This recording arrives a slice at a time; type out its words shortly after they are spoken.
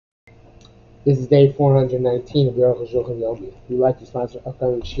This is day 419 of the Arukh HaShulchan Yomi. If you'd like to sponsor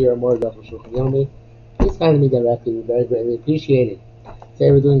upcoming shir or more of the Arukh HaShulchan Yomi, please contact me directly. We very greatly appreciate it.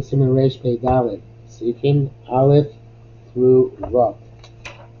 Today we're doing Siman Reish Pei Daled, Sifim Aleph through Vav.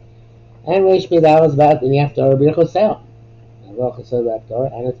 And Reish Pei Daled is about in the Haftarah Arukh HaShulchan. Arukh HaShulchan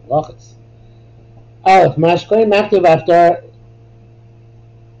Haftarah and its Lachas. Aleph, Mashkoy Maftir Haftarah,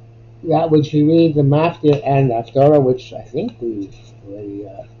 that which we read the Maftir and Haftarah, which I think we already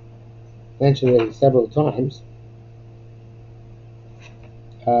mentioned it several times.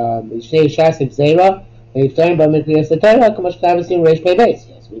 Yes,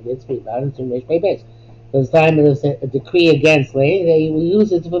 we did speak about it in Reish Pei Beis. There's time there's a decree against laning. We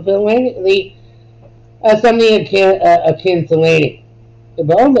use it to fulfill laning, something akin to laning.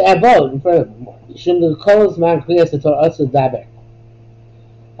 But only avod, and furthermore,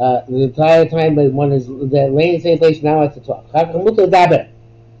 the entire time when one is the laning same place, now it's to talk. Afterwards,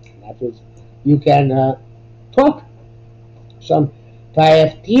 you can talk. Some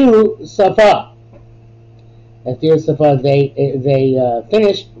Tayaftiru Safa. After Safa, they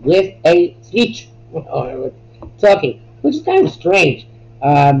finished with a speech or talking, which is kind of strange.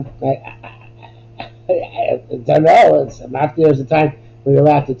 I don't know. After there's a time when you're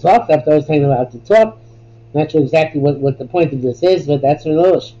allowed to talk. After there's a time you're allowed to talk. Not sure exactly what the point of this is, but that's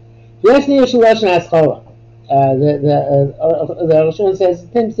Rosh. The Rosh says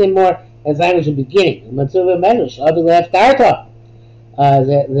things seem more as language at the beginning. The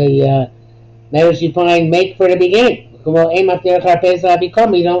measures you find make for the beginning. You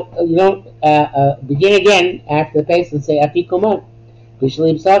don't begin again after the pace and say Afikumon. So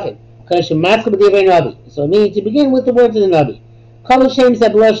it means to begin with the words of the Nabi.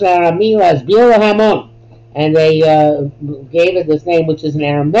 And they gave it this name, which is in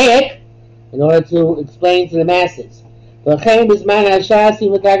Aramaic, in order to explain to the masses. They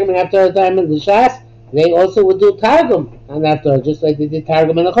also would do Targum on that Torah, just like they did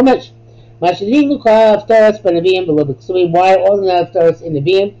Targum in the Chumash. Why all the Haftarahs in the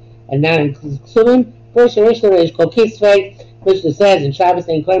Nevi'im and not in Ksuvim? First, which says in Shabbos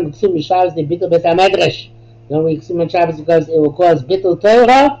and Kohen Ksuvim Shabbos they bitul bet hamedrash. Don't read Ksuvim on Shabbos because it will cause bitul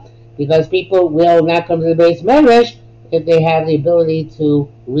Torah, because people will not come to the base medrash if they have the ability to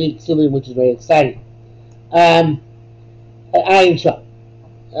read Ksuvim, which is very exciting. Ayin Shah.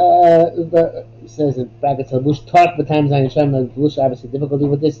 It says in brackets, Habush talk but times Ayin Shah, and Habush obviously difficulty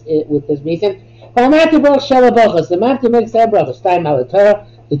with this reason. The Maftir makes seven brachas. Time out the Torah,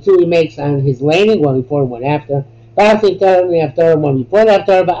 the two he makes on his laning, one before and one after. One before the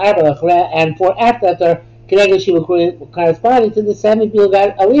Haftarah, and four after the Haftarah, corresponding to the 7 people who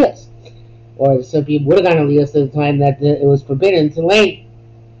got Aliyahs. Or some people would have gotten Aliyahs at the time that it was forbidden to lane.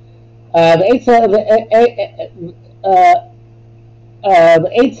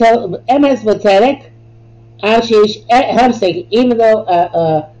 Even though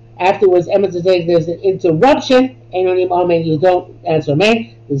afterwards there's an interruption, you don't answer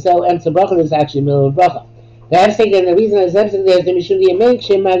amen. So answer bracha is actually in the middle of bracha. And the reason is there's the Mishum Yemeng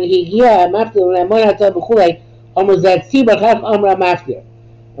Shemag Higia Maftir Lemonata B'Chulei Omuzat Sibachaf Omra Maftir.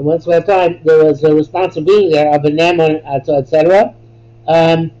 And once upon a time there was a response of being there of a Nemon, etc.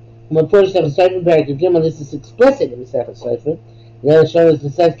 This is explicit in the Sefer Sefer. The other shows the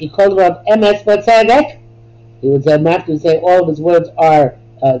says he called Rab Emes Batzadek. He would say Maftir would say all of his words are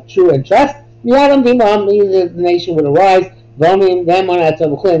true and trust. The nation would arise. And they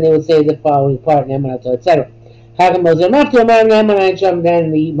would say the following part, etc. Then the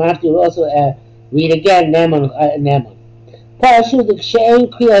Maftir will also read again Nemon.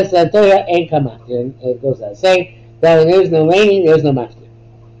 And it goes without saying that when there is no laning, there is no Maftir.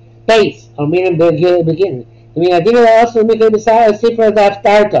 Base, beginning.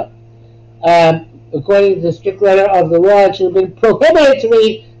 According to the strict letter of the law, it should have been prohibited to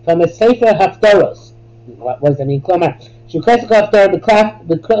read from a Sefer Haftaros. What does that mean?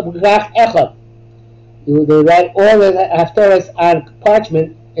 They write all the Haftarahs on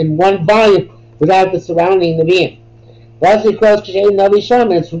parchment in one volume without the surrounding Nevi'im. Once it calls Kshein Navi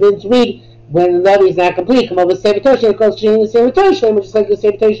Sham, it's forbidden to read when the Navi is not complete. Come over Sefer Torah, it calls Kshein the Sefer Torah, which is like the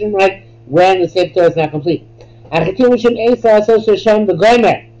Sefer Torah, right, when the Sefer Torah is not complete. But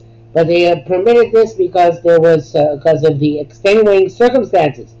they permitted this because there was because of the extenuating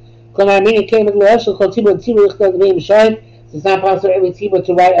circumstances. It's not possible for every tzibur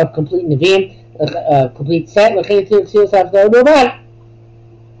to write a complete nevi'im, a complete set.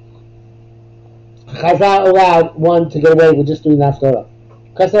 Chazal allowed one to get away with just doing Haftarah.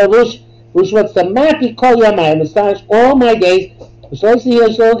 Which was the mapi kol yamai, and astonish all my days.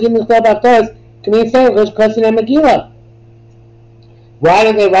 Why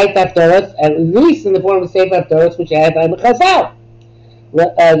do they write the Haftarahs, at least in the form of Sefer Haftarahs, which I have by Chazal?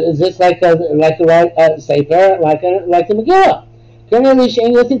 Is this like a Sefer, like the Megillah? Who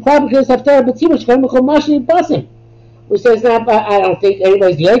says that? I don't think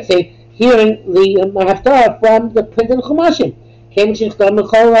anybody's Yotze hearing the Haftarah from the printed Chumashim. It's not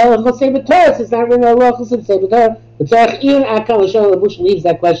written in the Sefer Torah. The Tzarech even Akam Lashon Labush leaves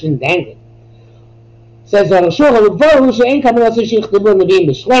that question dangling. Says Arukh HaShulchan,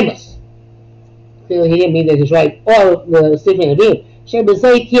 clearly he didn't mean that he's right all the Sifrei Nevi'im.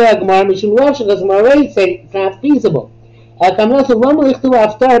 Because Gemara already said it's not feasible. But he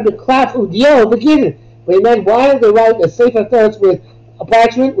meant, why did they write a Sefer Torah with a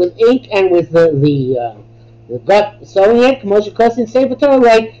parchment, with ink, and with the gut sewing it? Moshe Kosin Sefer Torah,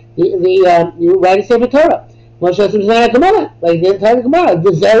 like you write a Sefer Torah. Moshe Kosin is not a Gemara, like the entire Gemara.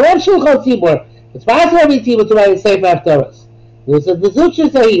 It's possible every tzibur to write a Sefer Haftarahs. This is the Zutra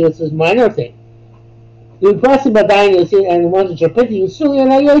say this is a minor thing. You press it by dying, you see, and the ones which are printed, you surely are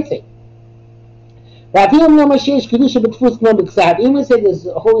not Yotze. Even we say there's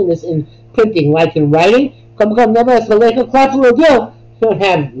holiness in printing, like in writing, nevertheless, you don't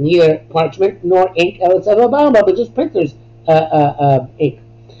have neither parchment nor ink, but just printers ink.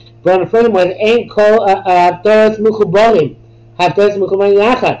 But furthermore, ink called Haftarahs Muchubarim, Haftarahs Muchubarim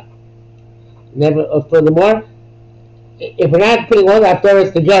Yachad. Furthermore, if we're not putting all the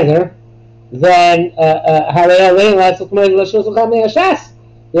Haftarahs together, then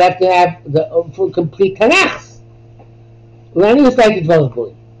we have to have the complete Tanachs. Learning is like the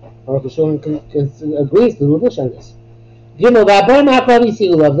development. Arukh HaShulchan agrees to Rubush on this.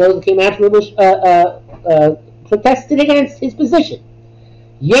 Those who came after Rubush protested against his position.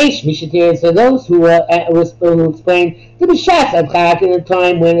 Yesh Mishatir, so those who explain the B'shas Abchak in a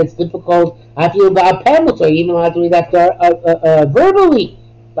time when it's difficult, I feel about Peh, even allowed to read after verbally,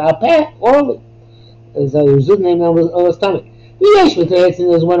 Ba'al orally. As a Yuzud name on his stomach. Yesh Mishatir, and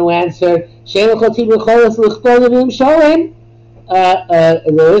there's one who answered, Shein L'chotib L'cholas L'chtol L'vim Sholem.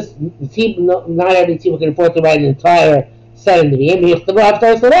 There is, not every team can afford to write an entire set of Nevi'im.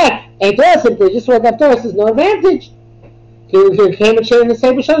 And to us, if they just wrote Haftarahs, there's no advantage. He came and shared in the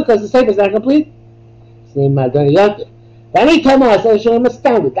Sefer Shalom because the Sefer is not complete. His name is Adonai Yontif. Then he told us, I'm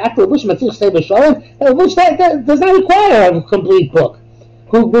astounded. After Bush Matzich Sefer Shalom, which that does not require a complete book.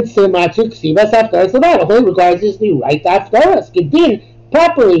 Who would say Matzich Sivas Haftarahs about? All it requires is to write Haftarahs, Gedin,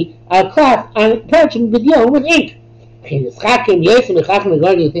 properly, cloth, on parchment with ink. Do you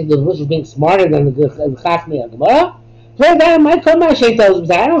think the Bush is being smarter than the Chachmei Gemara? I don't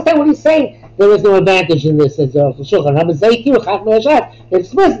understand what he's saying. There is no advantage in this, says Arukh HaShulchan. It's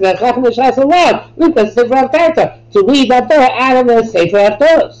explicit that Chachmei Shas allowed because Sefer Haftarah to read Haftarah out of the Sefer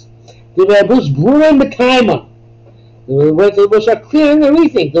Haftarahs. The Bush Bruin B'Taima. The words of the Bush are clear in their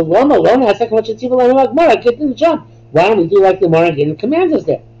reasoning. The Rama alone has second much achievable on the Gemara. Get in the jump. Why don't we do like the Gemara and get in commands us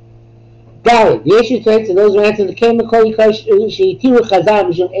there? Dalit. The issue takes to those who answer the Kema Kol Yikash Sheitiru Chazal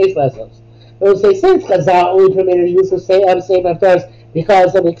Mishum Eis Lasos. Those say since Chazal only permitted the use of Sefer Haftarahs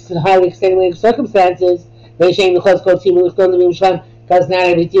because of highly extenuating circumstances, because not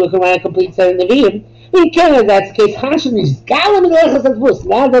every tzibur can write a complete set of Nevi'im. In Canada, that's the case.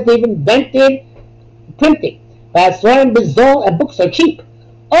 Now that they've invented printing, and books are cheap.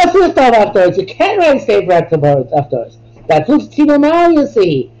 Also, the thought afterwards, you can't write a Sefer afterwards. That's what tzibur, you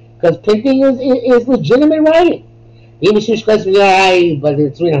see, because printing is legitimate writing. But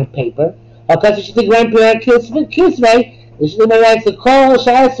it's written on paper. The Shulchan writes the Kol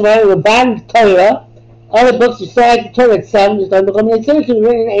Shasra, Rabban Torah, all the books besides the Torah itself, just don't become can be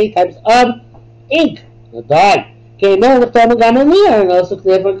written in any types of ink. The dog. And also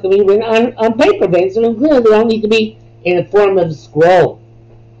therefore can be written on paper, so clearly they don't need to be in the form of a scroll.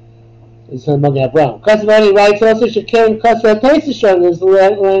 This is Magen Avraham. Kasvani writes also Shekeren Kasva Tesis Shon is the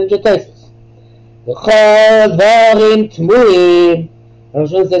language of Tesis. The Chol Varim Tmurim.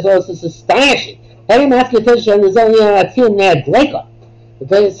 Rosh says also this is astonishing. Every master attention is only on a team near Bleka. The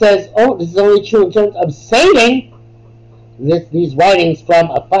Torah says, oh, this is only true in terms of saving these writings from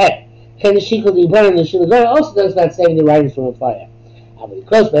a fire. Ken the Shikol the Ibn, the Shulchan also does not saving the writings from a fire. How many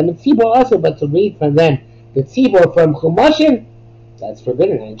close them? The Tzibor also, but to read from them the Tzibor from Chumashim, that's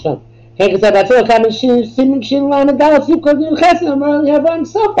forbidden. I Sham. Ken said, "I told him, Simon Shin Lam Adal Tzibor New Chesed." Avraham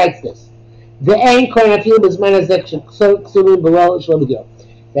himself writes this. The Ein Kohen Afil B'Zman so Ksubim Below Shlomigil.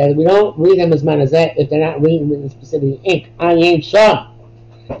 That we don't read them as manazet if they're not written in specific ink. Ayin Sham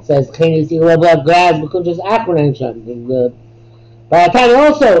says Kenis Yilabah Graz because just Ayin Sham. The Baratani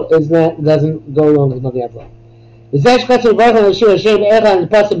also doesn't go along with Magen Avraham. The Zesh Katzur Baruch HaShem Hashem Echad and the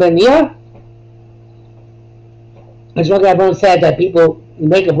Pasuk Ben Niyah. As Rabbi Abraham said that people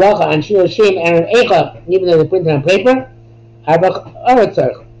make a bracha on Shir Shim and an Eicha, even though they're printed on paper. Arukh,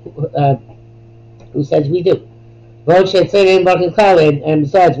 who says we do. And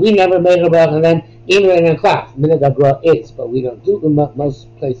besides, we never make a bracha on them, even in a cloth. Minhag is, but we don't do. Most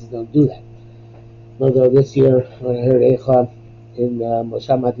places don't do that. Although this year, when I heard Eicha in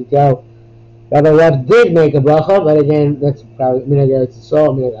Moshav Matityahu, Rabbi Rav did make a bracha, but again, that's probably Minhag Eretz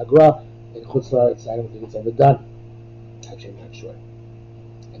Yisrael, Minhag Agra. In Chutz La'aretz, I don't think it's ever done. Actually, I'm not sure.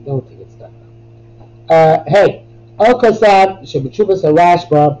 I don't think it's done. Hey, Al Kasav, Shebetshuvas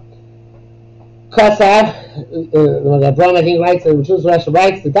Rashba, Kasav, Abraham, I think, writes, the B'Tshuvas Rashba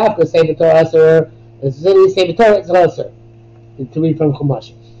writes, the Dafka Sefer Torah Asur, the Zili Sefer Torah, it's Asur, to read from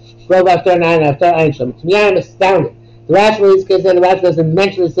Chumash. 12 after 9 after Ein Shem. To me, I'm astounded. The Rashba is because the Rashba doesn't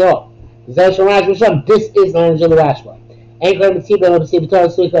mention this at all. This is language of the Rashba. You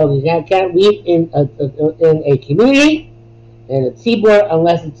can't read in a community and a tzibur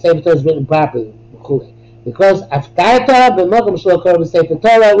unless the Sefer Torah is written properly. Because after Torah, Sefer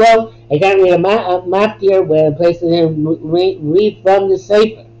Torah, well, I can't read a maftir where a place him read from the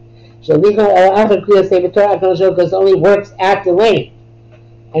Sefer. So we can Sefer Torah because it only works after learning.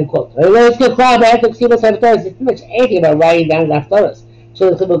 End quote. It's too much anything about writing down the Haftarahs.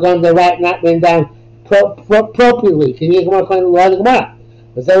 So the people going to write not written down appropriately. Can you come on the law of the Gemara?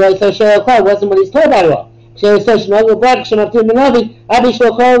 But so like so Shlomo wasn't what he's told about it all. So it's such another bracha, Shemaftir Menovi, Abi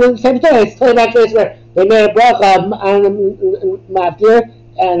Shlomo in the same Torah. It's told about case where they made a bracha on Maftir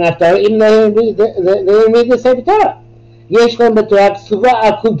and after even though they didn't read the same Torah. Yeshlam B'Torah Ksuva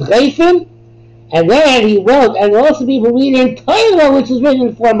Akud Reifim, and then he wrote, and also people read in Torah, which is written in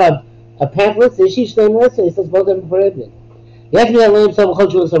the form of a pamphlet. So she says both of them prohibited. You have to be able to learn some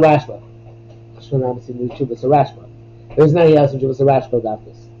Chutz Rashba. There's nothing else in Chutz Rashba about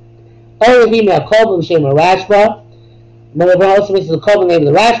this. Only female called him Shem Rashba. Mother also makes the call name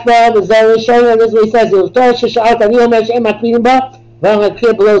of the Rashba. The Zara is showing this way he says, if Torah Shisha'at Anil Mesh Ema Kvinimba, V'Am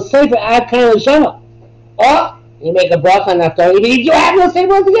HaKir below Sefer Ad Kan Shama. Or, you make a bracha on after even if you have no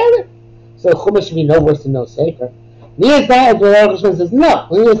Sefer altogether. So Chumash should be no worse than no Sefer. Near that, the Arukh HaShulchan says, no.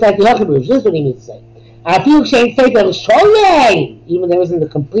 Near that, the Hachabush. This is what he means to say. Even there wasn't a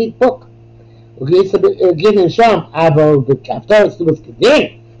complete book. Given Sham, Abo the Kaftar, it was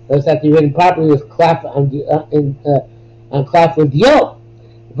Kedin. Those have to be written properly with clap on clap with yo.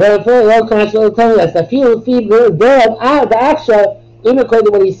 Very low connection telling us that few there the actual even according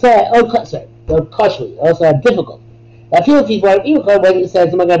to what he said, sorry, they're costly, also have difficult. A few people even what he says,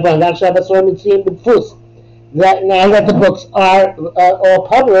 that now that the books are all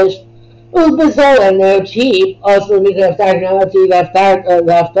published, and they're cheap. Also, we can have technology the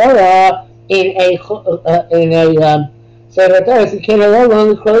Haftarah in a Sefer Torah. So you can't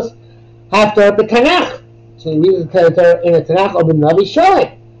alone close Haftarah b'Tanakh. So you read the Torah in a Tanakh or b'Navi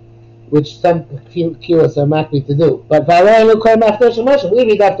Sholim, which some kilos are not me to do. But we read Haftarah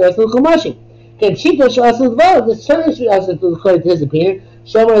through Chumashim. Can Shita show us the vote? This certainly should also according to his opinion.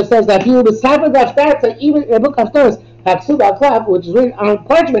 Shomer says that he will be separate Haftarah, even in a book of Haftarahs, Haksud al-Klaf, which is written on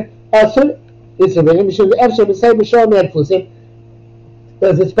parchment. Also, it's a written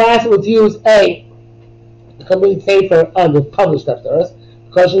because it's possible to use a complete sefer of the published Haftarahs,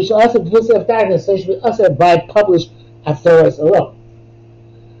 because we should also produce the Haftarahs, so it should be also by published Haftarahs alone.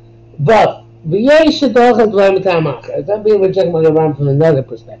 But some people were checking on the Ram from another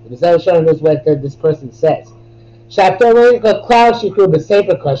perspective. Is that showing us what this person says? Oh,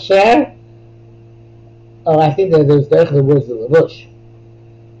 I think that there's the words of Lavush.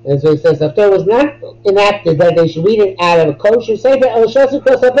 And so he says, Haftarah was not enacted that they should read it out of a kosher sefer, and just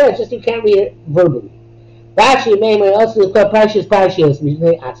you can't read it verbally. Rashi may also call parshas,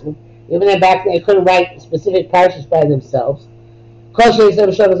 even then back then they couldn't write specific parshas by themselves. Kosher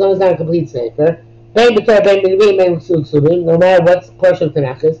sefer as long as not a complete sefer. No matter what portion of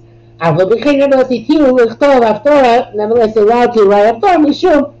Tanakh is. Nevertheless, they're allowed to write Haftarah,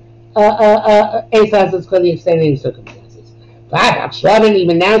 Mishum, Esas, it's called the extenuating circumstances.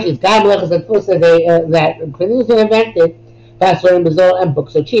 Even now, she's God blesses at first that produced and invented Pastor and Bazil and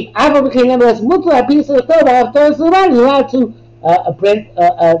books are cheap. Avo became nevertheless multiple a piece of the Torah after it's allowed to print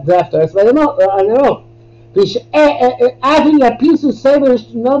the Haftarahs by them on their own. Having a piece of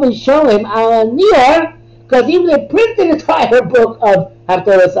savers nobody show him on New York, because even they print the entire book of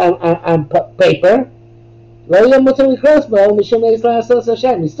Haftarahs on paper. We still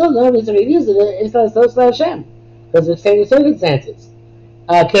don't need to use it. It's not Hashem. Because of extenuating circumstances.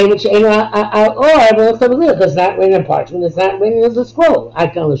 Because it's not written in parchment, it's not written as a scroll.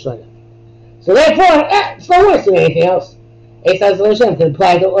 So therefore, it's no worse than anything else. Esas Hashem can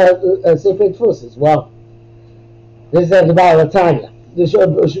apply to Sefer Tfus as well. This is the Bible of Tanya. This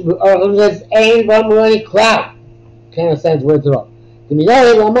says, ain't one more any cloud. Can't understand words at all. What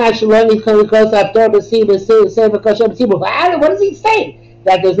is he saying?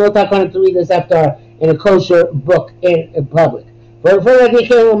 That there's no takana to read this after in a kosher book in public. That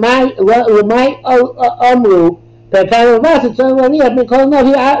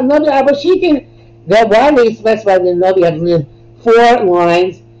why they specify the Navi have lived 4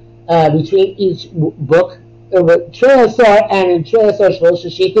 lines between each book. And in Treasar Shlosh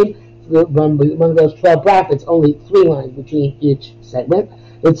Shitim, one of those 12 prophets, only 3 lines between each segment.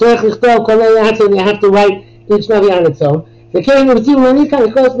 And you have to write each Navi on its own. The king of the when he kind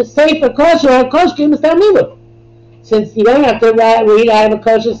of goes with safer kosher came to since you don't have to read out of a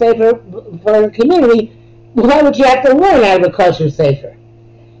kosher sefer for the community, why would you have to learn out of a kosher sefer?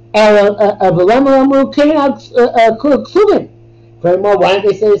 Furthermore, why don't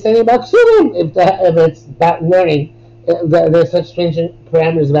they say something about ksubim if it's about learning? There's such stringent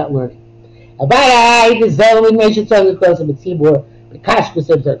parameters about learning. The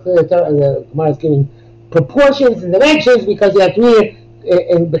Gemara is giving proportions and dimensions because you have to read it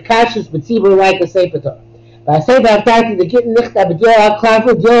in the kashus b'tzibur like a sefer Torah. But I say that after the gittin nichta b'diyah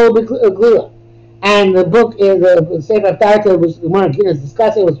klafur glila, and the book the sefer Aftarta was the one Gittin is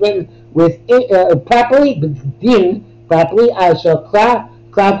discussing was written with properly I shall clav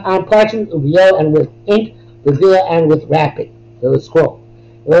on parchment ubiyo and with ink b'glila and with wrapping. So the scroll.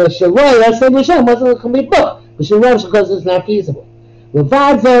 Shaloi wasn't a complete book, because it's not feasible.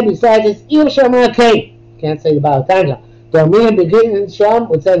 Besides this, can't say the Baal Tanya. Domin begin Sham,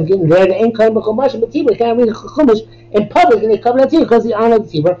 which says getting there the income of Chumash, but Tibur can't read Chumash in public, and they come to Tibur because he honored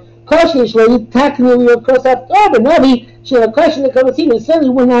Tibur. Kosher Shlomi Taknu your cross up the Navi. She had a question to come to Tibur, and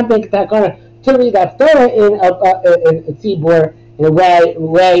certainly would not make Takana to read that Torah in Tibur in a way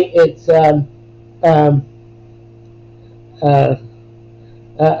it's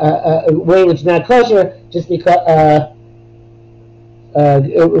way which is not kosher, just because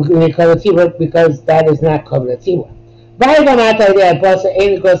because that is not covered at Tzibur. And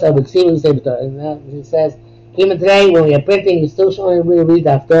he says, even today when we are printing, you still should only read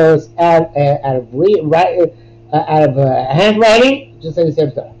after out of handwriting, just like the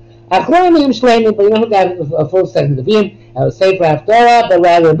same Torah. But you don't have to have a full set of the beam, a sefer Haftorah, but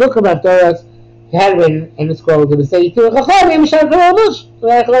rather a book of Haftorahs handwritten in the scroll. They would say, and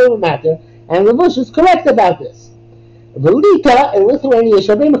the bush is correct about this. Velita in Lithuania,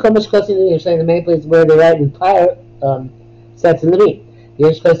 Shabim in many places where they write entire sets in the beam.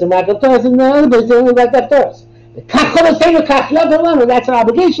 Yesh Kosim Rakavtoras and the other places they only write Haftorahs. The Kachol Sefer Kachiyot, that's our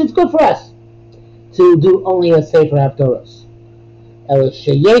obligation. It's good for us to do only a Sefer Haftorahs.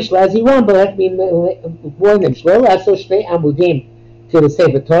 Sheyesh Laziron, but that means warn them. Shlomo Aso Shnei Amudim to the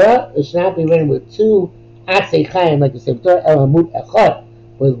Sefer Torah. It should not be written with 2 Atzei Chaim like the Sefer Torah, El Amud Echad,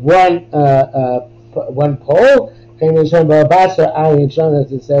 with one pole. And there's some Babasa, Ayin Shon,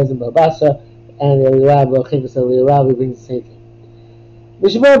 as it says in Babasa, and Eliyahu, Chivas Eliyahu, brings the same thing.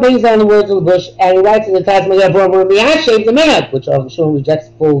 Mishabur brings down the words of the bush, and he writes in the Taz Megabor, Miyashev the Minhag, which Arukh rejects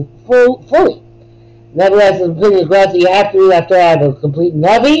fully. Nevertheless, in the opinion of God, you have to read after I have a complete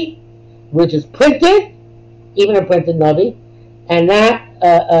Navi, which is printed, even a printed Navi, and not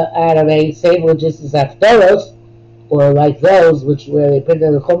out of a sefer which is Haftorahs, or like those where they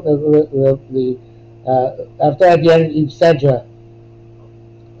printed the after at the end of each sedra,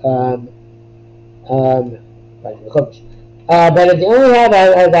 but if they only have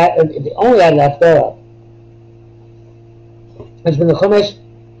that, if they only have that Haftorah, as for the Chumash,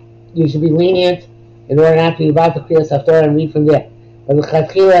 you should be lenient in order not to be about to create Haftorah and read from there. But the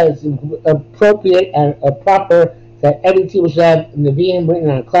Chatchila is appropriate and proper that every teacher should have Nevi'im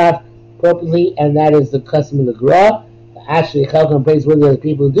written on a cloth appropriately, and that is the custom of the Gra. Actually, Chalcon praiseworthy of the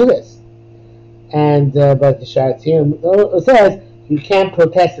people who do this. And but the Sharatzim says you can't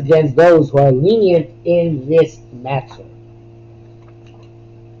protest against those who are lenient in this matter.